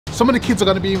some of the kids are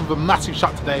going to be in with a massive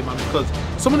shock today, man, because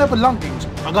some of their belongings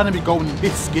are going to be going in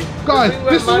this skip. Guys,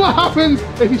 this is what happens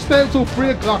if you stay up till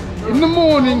 3 o'clock in the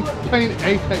morning playing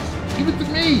Apex. Give it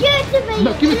to me. Give it to me.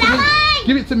 No, give it to me.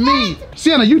 Give it to me.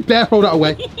 Sienna, you dare throw that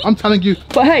away. I'm telling you.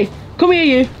 But hey, come here,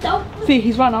 you. See,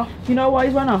 he's run off. You know why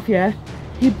he's run off, yeah?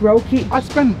 He broke it. I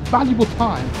spent valuable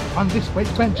time on this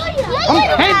weight bench.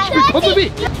 I'm hedged because of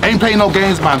it. I ain't playing no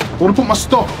games, man. I want to put my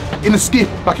stuff in the skip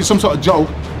like it's some sort of joke.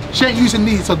 She ain't using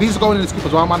these, so these are going in the skip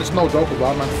as well, man. It's no joke as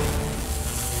well, man.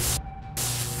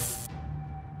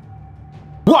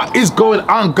 What is going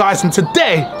on, guys? And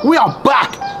today we are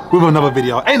back with another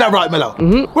video. Ain't that right, Mello?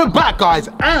 We're back, guys,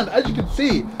 and as you can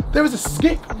see, there is a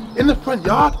skip in the front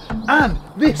yard, and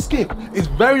this skip is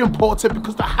very important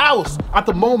because the house at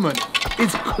the moment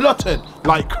is cluttered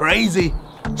like crazy.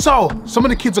 So some of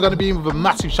the kids are going to be in with a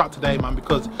massive shock today, man,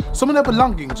 because some of their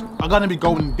belongings are going to be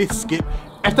going in this skip.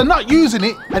 If they're not using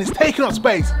it and it's taking up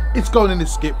space, it's going in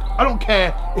this skip. I don't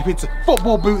care if it's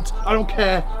football boots, I don't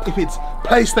care if it's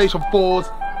PlayStation 4s,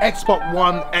 Xbox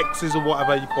One X's or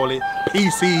whatever you call it,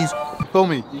 PCs. Feel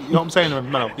me? You know what I'm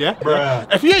saying, Mello? Yeah?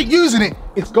 Bruh. If you ain't using it,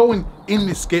 it's going in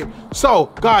this skip. So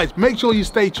guys, make sure you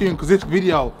stay tuned because this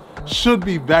video should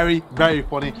be very, very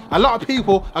funny. A lot of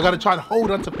people are going to try and hold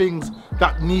on to things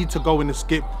that need to go in the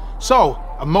skip. So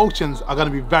emotions are going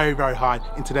to be very, very high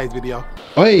in today's video.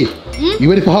 Hey, you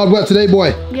ready for hard work today, boy?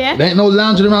 Yeah. There ain't no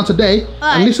lounging around today.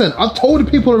 And listen, I've told the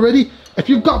people already, if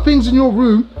you've got things in your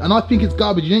room and I think it's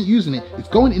garbage, you ain't using it, it's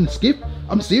going in the skip.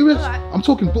 I'm serious. I'm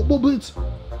talking football boots.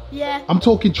 Yeah. I'm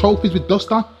talking trophies with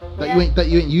dust on that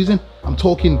you ain't using. I'm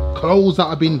talking clothes that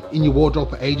have been in your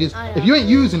wardrobe for ages. If you ain't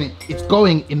using it, it's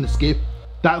going in the skip.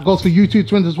 That goes for you two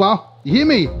twins as well. You hear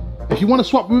me? If you want to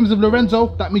swap rooms with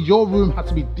Lorenzo, that means your room has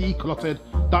to be decluttered.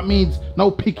 That means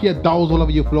no picky dolls all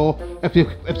over your floor. If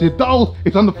your doll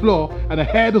is on the floor and the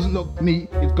hair doesn't look neat,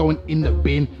 it's going in the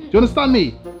bin. Do you understand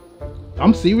me?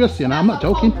 I'm serious, Sienna. I'm not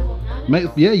joking. Mate,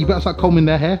 yeah, you better start combing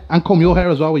their hair and comb your hair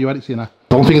as well when you're at it, Sienna.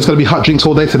 Don't think it's gonna be hot drinks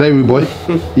all day today, rude boy.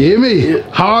 You hear me? Yeah.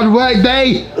 Hard work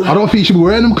day. I don't think you should be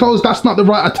wearing them clothes. That's not the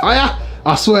right attire.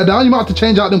 I swear down, you might have to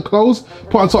change out them clothes.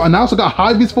 Put on something else. I got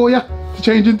high vis for you to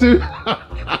change into.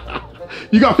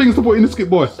 You got things to put in the skip,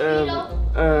 boy?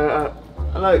 I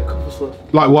like a couple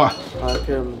stuff. Like what?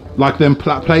 Like them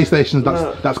PlayStations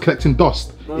that's collecting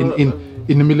dust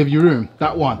in the middle of your room.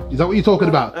 That one. Is that what you're talking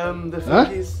about? The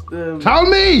thingies, Tell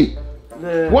me!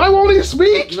 Why won't he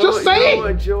speak? Just say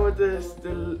it!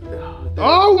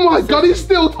 Oh my god, he's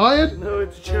still tired! No,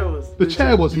 the chair was. The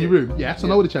chair was in your room? Yes, I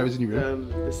know the chair is in your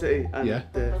room. The city and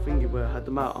the thingy where I had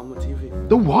them out on my TV.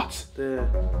 The what? The...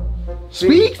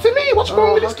 Speak to me! What's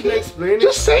wrong with this kid?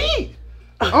 Just say it!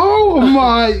 Oh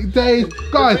my days.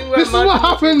 Guys, this is what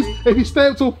happens if you stay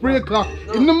up till 3 o'clock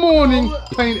in the morning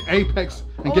playing Apex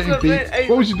and getting beat.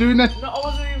 What was you doing then? No, I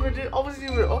wasn't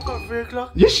even up at 3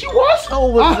 o'clock. Yes, you was.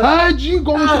 I heard you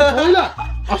going to the toilet.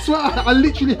 I swear, I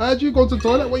literally heard you going to the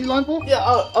toilet. What are you lying for?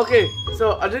 Yeah, okay.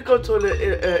 So I did go to the toilet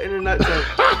in the night time.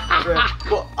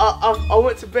 But I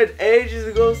went to bed ages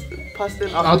ago.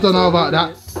 I don't know about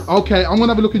that. Okay, I'm gonna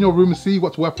have a look in your room and see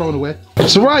what's worth throwing away.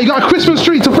 So right, you got a Christmas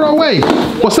tree to throw away.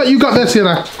 What's that you got there,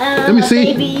 Sienna? Let me see.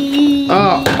 Baby.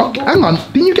 Hang on,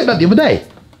 didn't you get that the other day?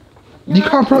 No. You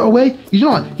can't throw it away. You know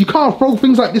what? You can't throw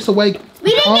things like this away. We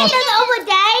didn't get that the other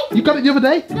day. You got it the other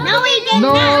day? No, we didn't.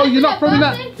 No, you're not throwing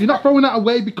that. You're not throwing that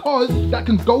away because that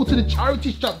can go to the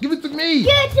charity shop. Give it to me.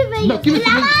 Give it to me. No, give it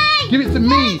to me. Give it to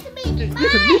me.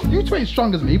 Listen, you two ain't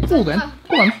strong as me. Pull then.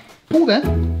 Come on, pull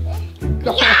then.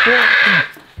 That's what I thought.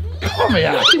 Come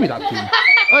here, give me that thing.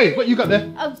 Hey, what you got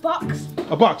there? A box.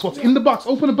 A box? What's in the box?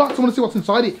 Open the box, I want to see what's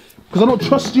inside it. Because I don't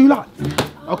trust you, lad.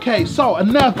 Okay, so a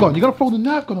Nerf gun. You gotta throw the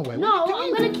Nerf gun away. No,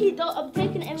 I'm gonna keep that. I'm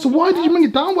taking it. So why did you bring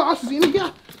it down? What else is in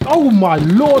here? Oh my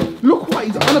lord. Look what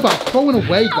he's on about throwing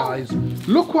away, guys.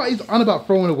 Look what he's on about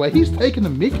throwing away. He's taking the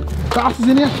mick. What else is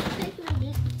in here?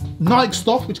 Nike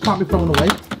stuff, which can't be thrown away.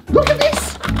 Look at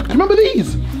this. Do you remember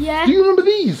these? Yeah. Do you remember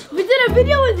these? We did a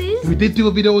video with these. We did do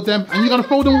a video with them, and you're gonna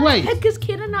throw them away. Take his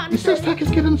kid and that. It says take his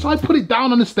kid inside, put it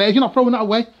down on the stairs. You're not throwing that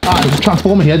away. Alright, there's a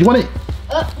transformer here. Do you want it?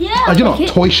 Yeah. You know,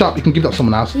 toy shop. You can give that to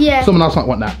someone else. Yeah. Someone else might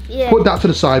want that. Yeah. Put that to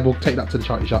the side. We'll take that to the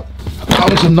charity shop. I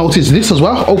want to notice this as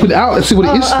well. Open it out. Let's see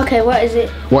what it is. Okay, what is it?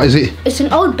 What is it? It's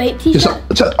an old babe t-shirt.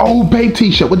 It's an old babe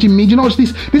t-shirt. What do you mean? You know what's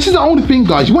this? This is the only thing,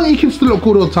 guys. You want your kids to look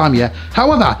good all the time, yeah?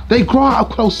 However, they grow out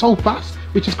of clothes so fast,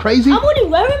 which is crazy. I'm already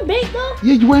wearing babe though.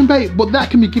 Yeah, you're wearing babe, but that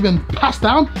can be given passed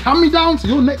down, hand-me-down, so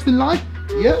you're next in line.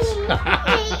 Yes.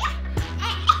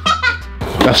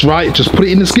 That's right. Just put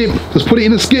it in the skip. Just put it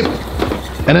in the skip.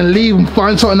 And then leave and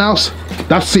find something else.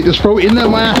 That's it, just throw it in there,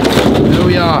 man. There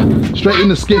we are, straight in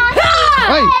the skip.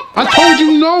 Hey, I told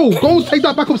you no. Go and take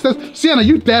that back upstairs. Sienna,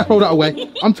 you dare throw that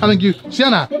away. I'm telling you.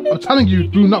 Sienna, I'm telling you,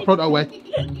 do not throw that away.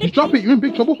 You drop it, you're in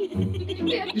big trouble.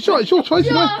 You sure? It's your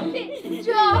choice, man.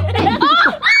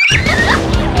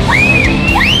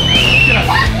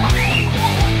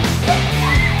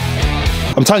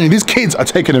 I'm telling you, these kids are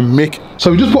taking a mick.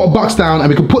 So we just put a box down and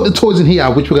we can put the toys in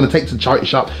here, which we're gonna take to the charity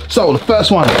shop. So the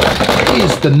first one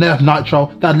is the Nerf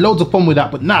Nitro. They had loads of fun with that,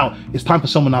 but now it's time for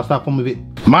someone else to have fun with it.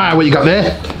 Maya, what you got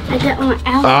there? I got one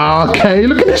out. Okay,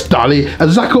 look at this dolly.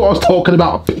 Exactly what I was talking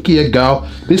about, a pickier girl.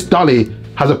 This dolly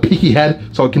has a picky head,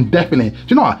 so it can definitely, do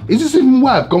you know what? Is this even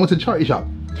worth going to the charity shop?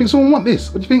 Think someone want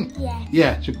this? What do you think? Yeah.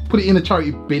 Yeah, should put it in the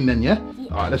charity bin then, yeah?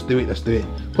 All right, let's do it, let's do it.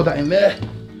 Put that in there.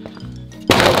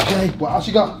 Okay, what else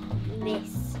you got?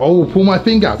 This. Oh, pull my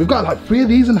finger. We've got like 3 of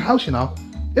these in the house, you know.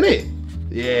 Isn't it?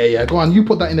 Yeah, go on, you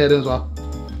put that in there then as well.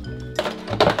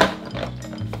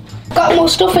 Got more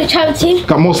stuff for charity.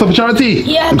 Got more stuff for charity?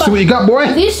 Yeah. Let me see what you got, boy.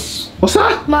 This. What's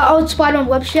that? My old Spider-Man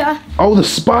web shooter. Oh, the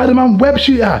Spider-Man web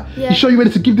shooter. Yeah. You sure you're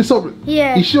ready to give this up?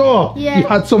 Yeah. You sure? Yeah. You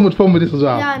had so much fun with this as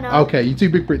well? Yeah, I know. Okay, you're too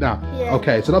big for it now? Yeah.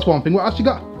 Okay, so that's one thing. What else you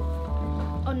got?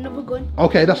 Another gun.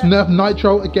 Okay, that's Nerf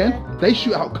Nitro again. Yeah. They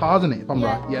shoot out cars, innit, if I'm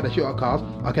Yeah. right? Yeah, they shoot out cars.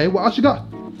 Okay, what else you got?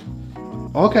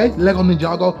 Okay, Lego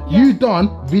Ninjago. Yeah. You've done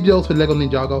videos for Lego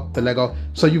Ninjago, for Lego.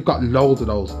 So you've got loads of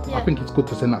those. Yeah. I think it's good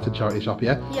to send that to charity shop,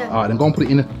 yeah? Yeah. All right, then go and put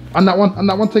it in. And that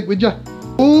one, take with you.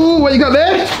 Ooh, what you got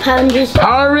there?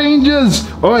 Power Rangers.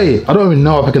 Oi, I don't even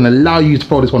know if I can allow you to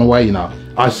throw this one away, you know.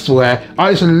 I swear,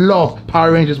 I used to love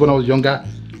Power Rangers when I was younger.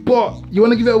 But you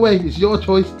want to give it away, it's your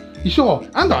choice. You sure?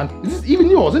 Hang on, is this even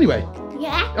yours anyway?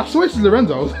 Yeah. I swear it's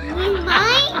Lorenzo's.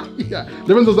 Mine? Yeah,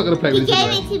 Lorenzo's not going to play with He this gave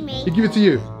anyway. it to me. He give it to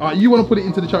you. All right, you want to put it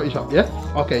into the charity shop, yeah?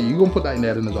 Okay, you go and put that in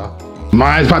there then as well.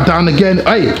 Mine's back down again.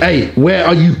 Hey, where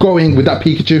are you going with that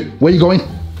Pikachu? Where you going?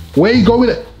 Where you going with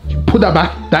it? Put that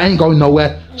back. That ain't going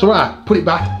nowhere. So right, put it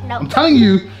back. No. I'm telling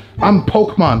you, I'm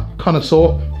Pokemon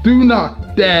connoisseur. Do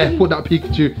not dare put that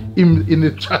Pikachu in the in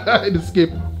the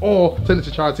skip or send it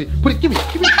to charity. Put it. Give me.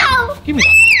 No. Give me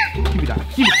that.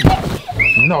 Give me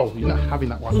that. No, you're not having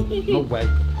that one. No way.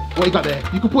 What you got there?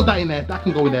 You can put that in there. That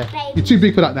can go in there. You're too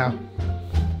big for that now.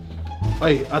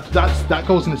 Hey, that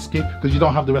goes in the skip because you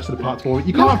don't have the rest of the parts for it.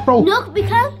 You can't throw. Look,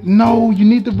 because. No, you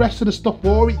need the rest of the stuff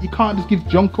for it. You can't just give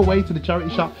junk away to the charity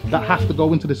shop. That has to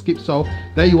go into the skip. So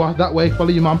there you are. That way.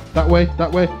 Follow your mum. That way.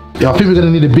 That way. Yeah, I think we're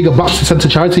gonna need a bigger box to send to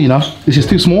charity. You know, this is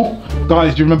too small.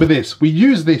 Guys, do you remember this? We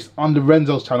used this on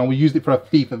Lorenzo's channel. We used it for a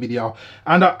FIFA video,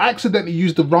 and I accidentally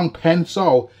used the wrong pen,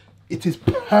 so it is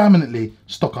permanently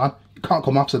stuck on. It can't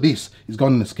come off. So this is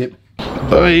going in the skip.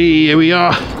 Hey, here we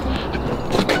are.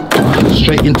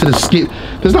 Straight into the skip.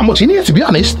 There's not much in here, to be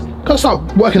honest. Gotta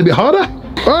start working a bit harder.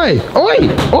 Oi!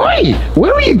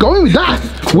 Where are you going with that?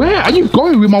 Where are you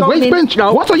going with my weight bench?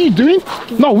 No. What are you doing?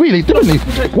 No, really,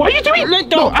 what are you doing? Let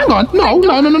go. No, hang on. No. What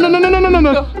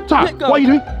are you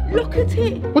doing? Look at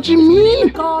it. What do you mean?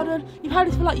 Garden. You've had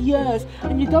this for like years,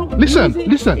 and you don't. Listen.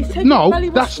 It's taking No,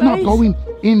 valuable that's not space. going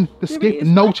in the it skip. is.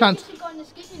 No chance. You got in the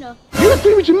skip, you know. You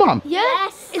agree with your mum?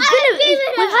 Yes. We've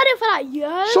had it for like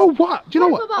years. So what? Do you know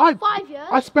what? For about 5 years.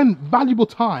 I spent valuable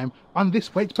time on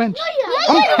this weight bench. Yeah,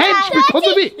 I'm hedged because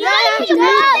of it. What do you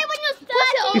mean?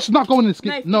 It's It's not going in the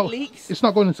skip. No, No, it leaks. it's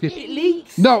not going in the skip. It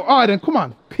leaks. No, all right then, come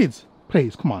on. Kids,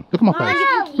 please, come on. Look at my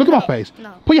face. Look at my face.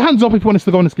 No. Put your hands up if you want us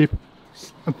to go in the skip.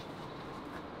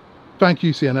 Thank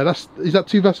you, Sienna. Is that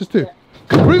 2 versus 2?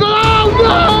 Oh,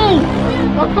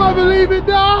 no! I can't believe it,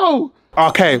 no!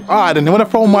 Okay, all right then, I'm gonna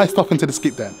throw my stuff into the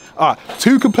skip then. All right,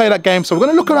 2 can play that game, so we're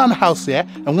gonna look around the house here,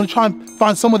 and we're gonna try and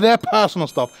find some of their personal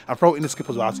stuff and throw it in the skip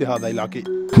as well, see how they like it.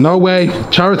 No way,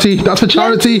 charity, that's for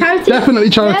charity. charity. Definitely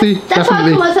charity, That's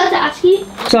definitely. what I was about to ask you.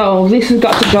 So this has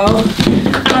got to go,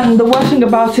 and the worst thing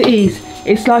about it is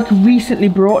it's like recently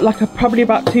brought, like probably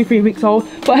about 2-3 weeks old.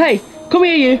 But hey, come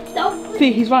here, you. No.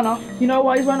 See, he's run off. You know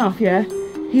why he's run off? Yeah,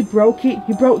 he broke it.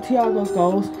 He broke Thiago's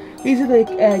goals. These are the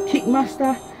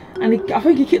kickmaster. And I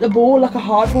think he kicked the ball like a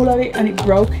hard ball at it, and it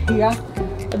broke here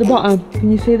at the bottom. Can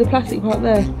you see the plastic part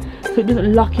there? So it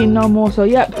doesn't lock in no more. So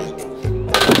yep.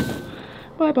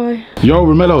 Bye bye. Yo,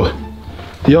 Romello.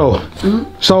 Yo.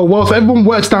 So whilst everyone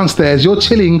works downstairs, you're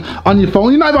chilling on your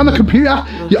phone. You're not even on the computer.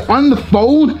 You're on the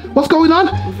phone. What's going on?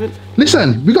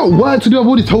 Listen, we got work to do. I've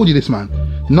already told you this, man.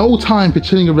 No time for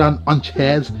chilling around on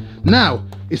chairs. Now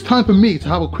it's time for me to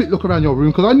have a quick look around your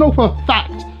room because I know for a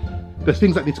fact there's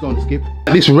things that need to go on the skip.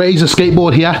 This Razor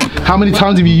skateboard here. How many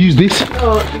times have you used this?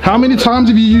 How many times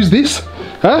have you used this?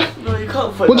 Huh? No, you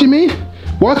can't put What do you mean?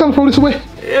 Why can't I throw this away?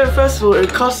 Yeah, first of all, it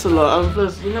costs a lot, and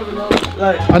plus, you never know.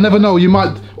 Like, I never know. You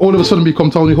might all of a sudden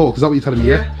become Tony Hawk. Is that what you're telling me?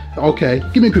 Yeah. Okay,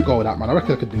 give me a quick go with that, man. I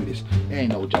reckon I could do this. It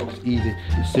ain't no joke. It's easy.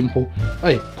 It's simple.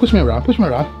 Hey, push me around. Push me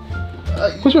around.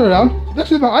 Push me around.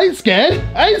 That's it. I ain't scared.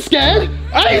 I ain't scared.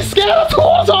 I ain't scared at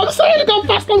all. So I'm saying, look how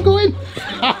fast I'm going.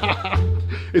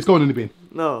 It's going in the bin.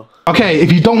 No. Okay,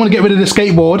 if you don't want to get rid of the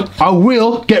skateboard, I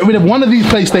will get rid of one of these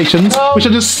PlayStations, which are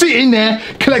just sitting there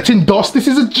collecting dust. This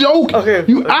is a joke. Okay.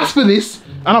 You asked for this,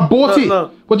 and I bought it.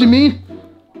 No. What do you mean?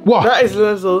 What? That is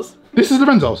Lorenzo's. This is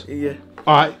Lorenzo's? Yeah.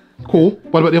 Alright, cool.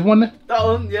 What about the other one then? That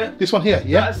one, yeah. This one here,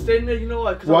 yeah? That's staying there, you know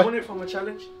why? Because I won it from a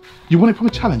challenge. You won it from a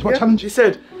challenge? What challenge? You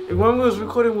said, when we was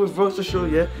recording with Roster Show,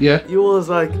 yeah? Yeah. You was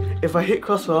like, if I hit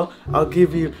crossbar, I'll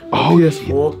give you a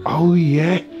PS4. Oh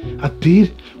yeah, I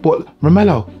did. But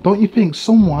Romello, don't you think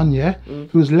someone, yeah,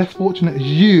 who's less fortunate as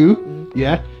you,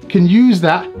 yeah, can use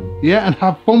that, yeah, and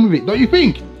have fun with it? Don't you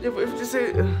think? Yeah, but if you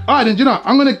say... Alright then, you know,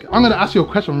 I'm gonna ask you a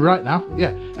question right now, yeah,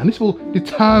 and this will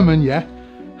determine, yeah,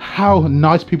 how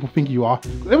nice people think you are.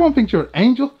 Everyone thinks you're an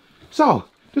angel. So,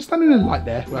 just stand in the light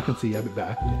there where I can see you a bit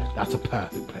better. Yeah, that's a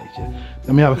perfect place, yeah.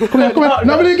 Let me have a, come here. No, come here,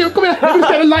 let me get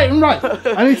the lighting right.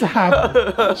 I need to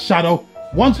have shadow,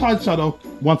 one side shadow,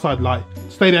 one side light.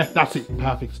 Stay there, that's it,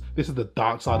 perfect. This is the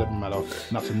dark side of Romello,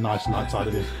 and that's a nice light side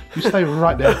of it. You stay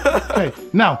right there. Okay,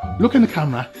 now, look in the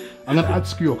camera. I'm gonna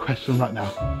ask you a question right now.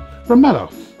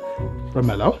 Romello.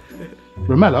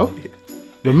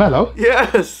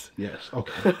 Yes. Yes,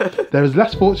 okay. There is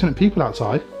less fortunate people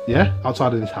outside, yeah?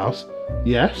 Outside of this house.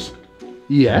 Yes.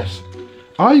 Yes.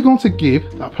 Are you going to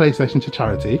give that PlayStation to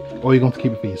charity, or are you going to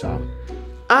keep it for yourself?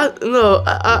 No,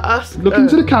 I asked... Look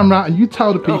into the camera and you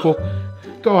tell the people.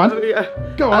 Go on.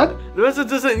 Go on. Lorenzo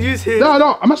doesn't use his...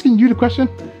 No, I'm asking you the question.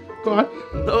 Go on.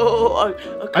 No,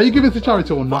 Are you giving it to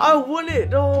charity or not? I won it,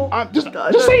 no. Just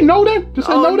say no then. Just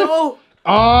say no then. No.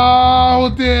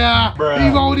 Oh dear, he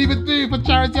won't even do it for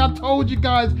charity. I told you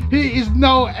guys, he is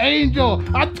no angel.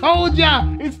 I told ya,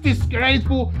 it's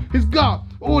disgraceful. He's got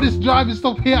all this driving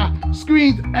stuff here,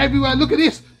 screens everywhere. Look at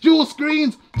this, dual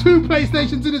screens, 2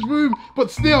 PlayStations in his room,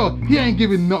 but still, he ain't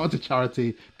giving nothing to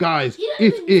charity. Guys,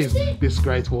 it is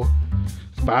disgraceful.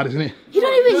 It's bad, isn't it? You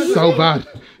don't even So bad.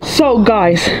 So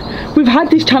guys, we've had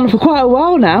this channel for quite a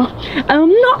while now, and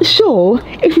I'm not sure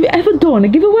if we've ever done a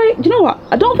giveaway. Do you know what?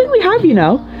 I don't think we have, you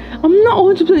know. I'm not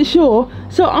 100% sure,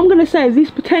 so I'm going to say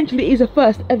this potentially is a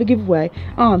first ever giveaway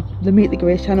on the Meet the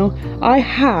Greers channel. I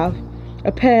have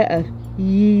a pair of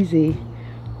Yeezy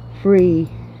 350s.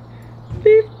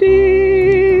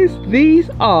 These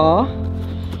are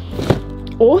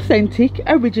authentic,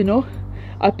 original.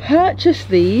 I purchased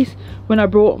these when I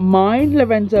brought mine,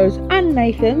 Lorenzo's and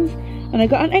Nathan's, and I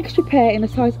got an extra pair in a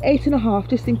size 8.5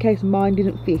 just in case mine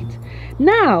didn't fit.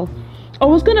 Now, I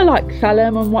was gonna like sell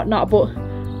them and whatnot, but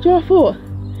I thought,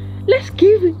 let's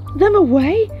give them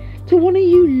away to one of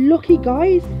you lucky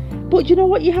guys. But you know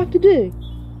what you have to do?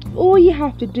 All you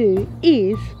have to do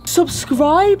is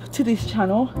subscribe to this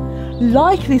channel,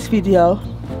 like this video.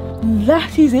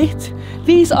 That is it.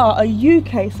 These are a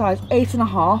UK size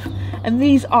 8.5, and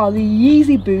these are the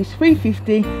Yeezy Boost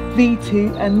 350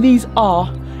 V2, and these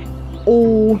are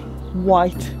all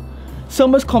white.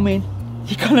 Summer's coming,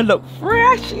 you're gonna look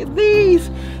fresh in these.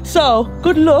 So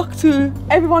good luck to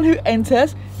everyone who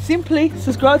enters. Simply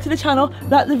subscribe to the channel,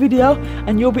 like the video,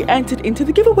 and you'll be entered into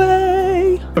the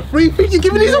giveaway. A free thing, you're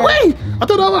giving these away? I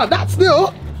don't know about that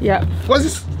still. Yeah. What's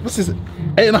this?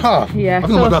 8.5? Yeah. I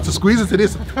think I'm about to squeeze into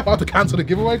this. I'm about to cancel the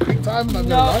giveaway quick time.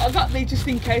 No, I got these just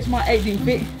in case my 8 didn't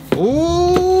fit.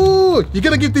 Ooh, you're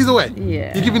gonna give these away?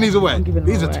 Yeah. You're giving these away? I'm giving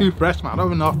them these away. are too fresh, man. I don't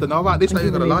even have to know about this. Now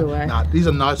you're gonna lie. Away. Nah, these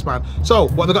are nice, man. So,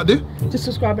 what they gotta do? Just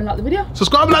subscribe and like the video.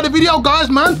 Subscribe and like the video, guys,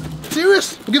 man.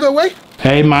 Serious? We'll give it away.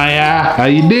 Hey, Maya, how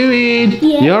you doing?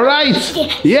 Yeah. You alright?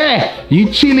 Yeah.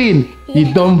 You chilling?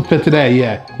 You done for today?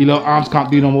 Yeah. Your little arms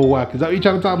can't do no more work. Is that what you're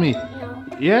trying to tell me? No.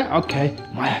 Yeah? Okay.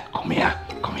 Maya, come here.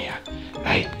 Come here.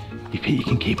 Hey, you think you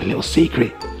can keep a little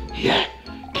secret? Yeah.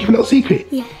 Keep a little secret?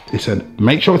 Yeah. Listen,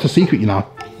 make sure it's a secret, you know.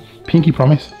 Pinky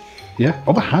promise. Yeah?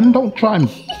 Other hand, don't try and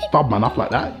fob man off like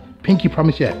that. Pinky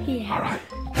promise, yeah? Yeah. Alright.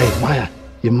 Hey, Maya,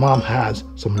 your mom has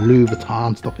some Louis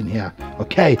Vuitton stuff in here.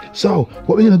 Okay, so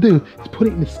what we're gonna do is put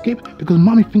it in the skip because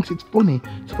mommy thinks it's funny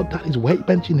to put daddy's weight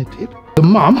bench in the tip. The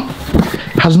mom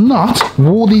has not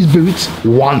wore these boots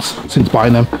once since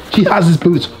buying them. She has these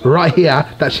boots right here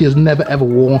that she has never ever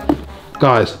worn.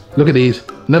 Guys, look at these.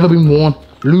 Never been worn.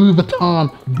 Louis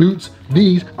Vuitton boots.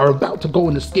 These are about to go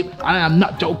in the skip. I am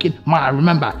not joking. Maya,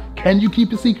 remember, can you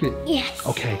keep a secret? Yes.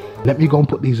 Okay, let me go and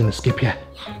put these in the skip here.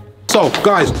 So,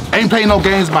 guys, ain't playing no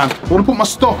games, man. I want to put my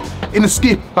stuff in the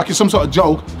skip like it's some sort of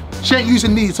joke. She ain't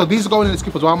using these, so these are going in the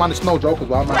skip as well, man. It's no joke as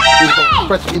well, man. These are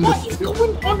fresh in the skip. What is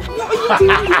going on? What are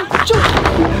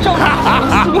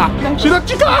you doing?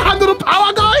 She can't handle the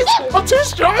power, guys. I'm too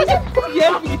strong.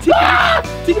 Yeah, you're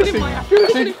tickling Maya.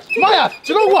 Maya,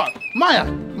 do you know what? Maya,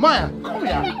 come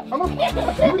here.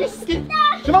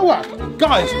 Do you know what?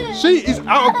 Guys, she is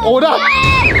out of order.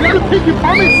 You had a pinky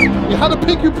promise. You had a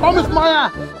pinky promise, Maya.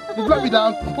 You've let me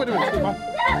down. Put it in the skip, man.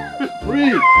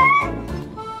 3,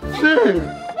 2,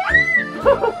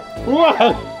 1.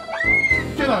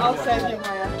 Get out I'll of here. save you,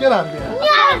 Maya. Get out of here. I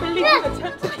can't believe you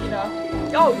attempted it, you know.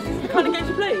 Oh, this is the kind of games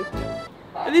you play?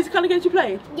 Are these the kind of games you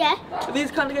play? Yeah. Are these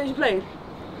the kind of games you play?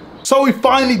 So we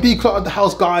finally decluttered the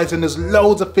house, guys, and there's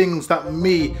loads of things that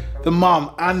me, the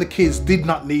mum and the kids did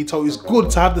not need, so it's good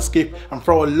to have the skip and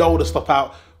throw a load of stuff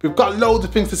out. We've got loads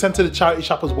of things to send to the charity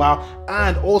shop as well,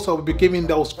 and also we'll be giving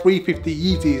those 350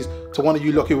 Yeezys to one of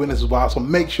you lucky winners as well, so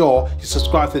make sure you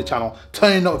subscribe to the channel,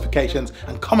 turn on notifications,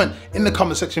 and comment in the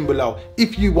comment section below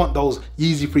if you want those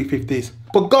Yeezy 350s.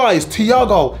 But guys,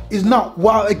 Thiago is not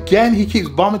well again. He keeps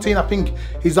vomiting. I think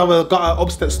he's either got an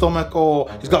upset stomach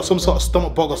or he's got some sort of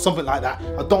stomach bug or something like that.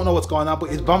 I don't know what's going on, but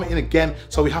he's vomiting again,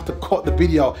 so we have to cut the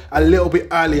video a little bit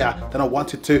earlier than I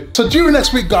wanted to. So during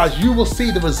next week, guys, you will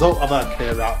see the result of our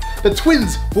clear out. The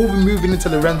twins will be moving into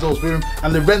Lorenzo's room,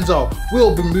 and Lorenzo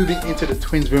will be moving into the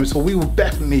twins' room, so we will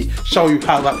definitely show you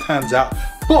how that turns out.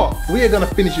 But we are going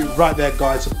to finish it right there,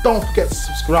 guys, so don't forget to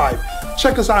subscribe.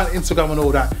 Check us out on Instagram and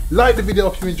all that. Like the video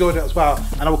if you enjoyed it as well,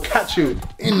 and I will catch you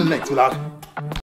in the next vlog.